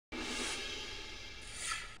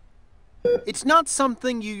It's not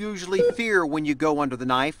something you usually fear when you go under the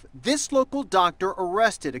knife. This local doctor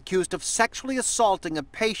arrested, accused of sexually assaulting a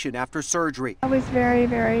patient after surgery. I was very,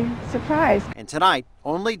 very surprised. And tonight,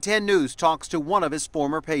 Only 10 News talks to one of his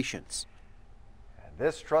former patients.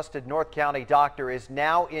 This trusted North County doctor is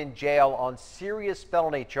now in jail on serious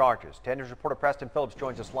felony charges. 10 News reporter Preston Phillips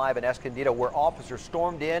joins us live in Escondido, where officers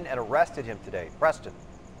stormed in and arrested him today. Preston.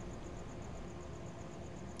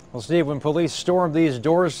 Well, Steve, when police stormed these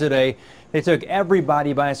doors today, they took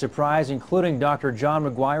everybody by surprise, including Dr. John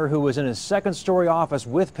McGuire, who was in his second-story office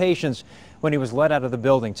with patients when he was let out of the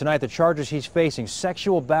building. Tonight, the charges he's facing: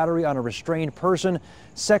 sexual battery on a restrained person,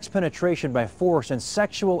 sex penetration by force, and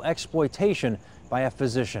sexual exploitation by a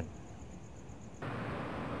physician.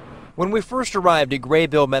 When we first arrived at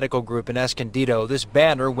Graybill Medical Group in Escondido, this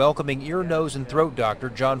banner welcoming ear, nose, and throat doctor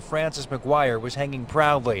John Francis McGuire was hanging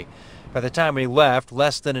proudly. By the time we left,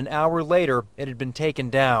 less than an hour later, it had been taken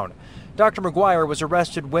down. Dr. McGuire was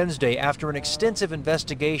arrested Wednesday after an extensive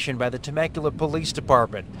investigation by the Temecula Police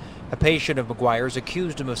Department. A patient of McGuire's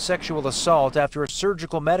accused him of sexual assault after a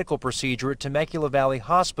surgical medical procedure at Temecula Valley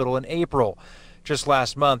Hospital in April. Just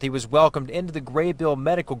last month, he was welcomed into the Graybill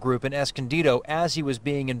Medical Group in Escondido as he was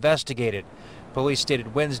being investigated. Police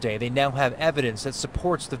stated Wednesday they now have evidence that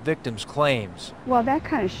supports the victim's claims. Well, that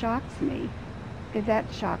kind of shocks me. That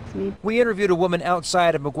shocks me. We interviewed a woman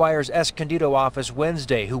outside of McGuire's Escondido office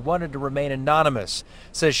Wednesday who wanted to remain anonymous.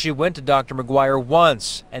 Says she went to Dr. McGuire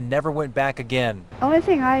once and never went back again. Only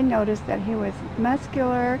thing I noticed that he was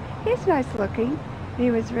muscular. He's nice looking.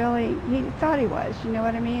 He was really, he thought he was, you know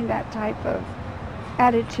what I mean? That type of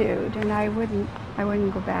attitude, and I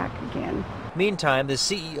wouldn't go back again. Meantime, the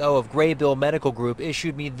CEO of Graybill Medical Group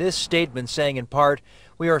issued me this statement saying in part,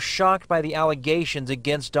 "We are shocked by the allegations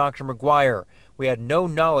against Dr. McGuire. We had no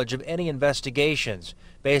knowledge of any investigations.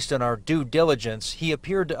 Based on our due diligence, he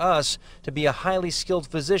appeared to us to be a highly skilled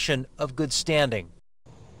physician of good standing."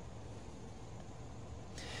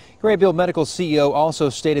 Graybill Medical CEO also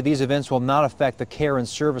stated these events will not affect the care and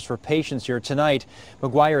service for patients here tonight.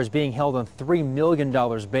 McGuire is being held on $3 million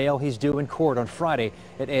bail. He's due in court on Friday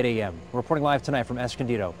at 8 a.m. Reporting live tonight from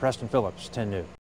Escondido, Preston Phillips, 10 News.